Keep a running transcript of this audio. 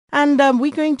And we're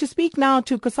going to speak now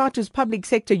to COSATU's Public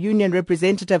Sector Union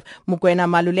representative, Mokoena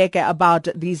Maluleke, about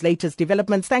these latest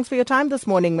developments. Thanks for your time this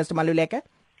morning, Mr. Maluleke.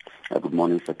 Good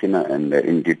morning, Sakina, and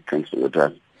indeed, thanks for your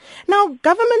time. Now,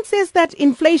 government says that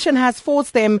inflation has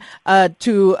forced them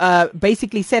to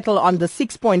basically settle on the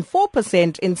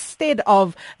 6.4% instead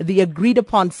of the agreed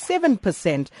upon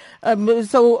 7%.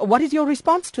 So what is your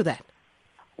response to that?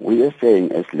 We are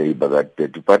saying as Labour that the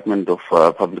Department of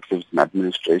Public Service and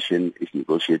Administration is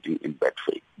negotiating in bad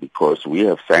faith because we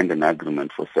have signed an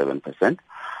agreement for 7%.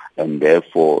 And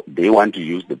therefore, they want to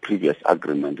use the previous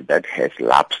agreement that has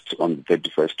lapsed on the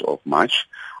 31st of March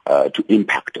to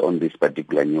impact on this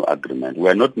particular new agreement. We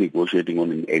are not negotiating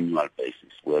on an annual basis.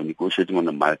 We are negotiating on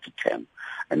a multi-term.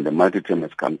 And the multi-term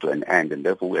has come to an end. And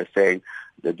therefore, we are saying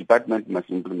the department must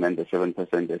implement the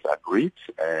 7% as agreed.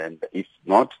 And if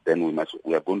not, then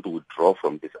we are going to withdraw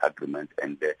from this agreement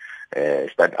and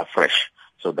start afresh,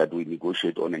 so that we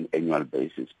negotiate on an annual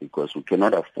basis, because we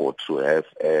cannot afford to have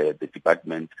the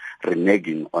department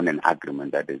reneging on an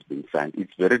agreement that has been signed.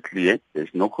 It's very clear.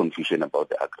 There's no confusion about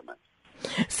the agreement.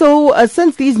 So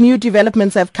since these new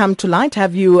developments have come to light,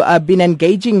 have you been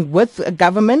engaging with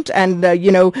government and,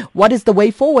 what is the way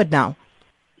forward now?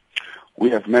 We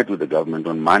have met with the government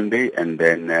on Monday, and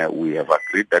then we have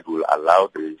agreed that we'll allow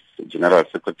the General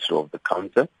Secretary of the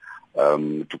Council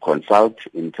to consult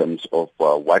in terms of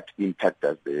what impact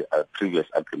does the previous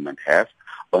agreement have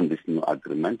on this new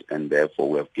agreement, and therefore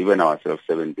we have given ourselves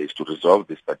 7 days to resolve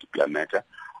this particular matter.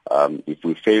 If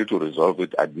we fail to resolve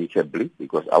it amicably,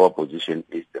 because our position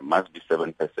is there must be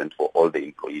 7% for all the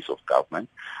employees of government.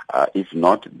 If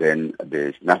not, then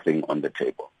there's nothing on the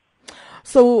table.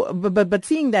 So, but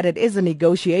seeing that it is a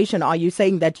negotiation, are you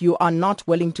saying that you are not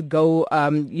willing to go,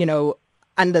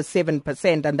 under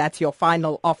 7%, and that's your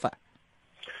final offer?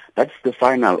 That's the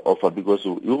final offer, because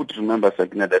you would remember,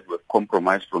 Sakina, that we've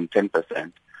compromised from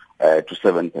 10% to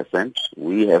 7%.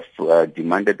 We have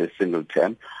demanded a single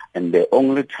term, and the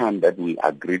only term that we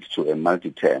agreed to a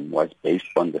multi-term was based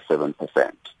on the 7%.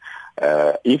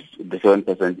 If the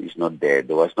 7% is not there,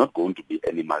 there was not going to be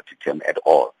any multi-term at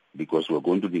all, because we're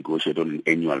going to negotiate on an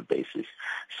annual basis.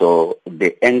 So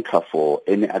the anchor for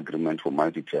any agreement for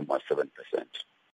multi-term was 7%.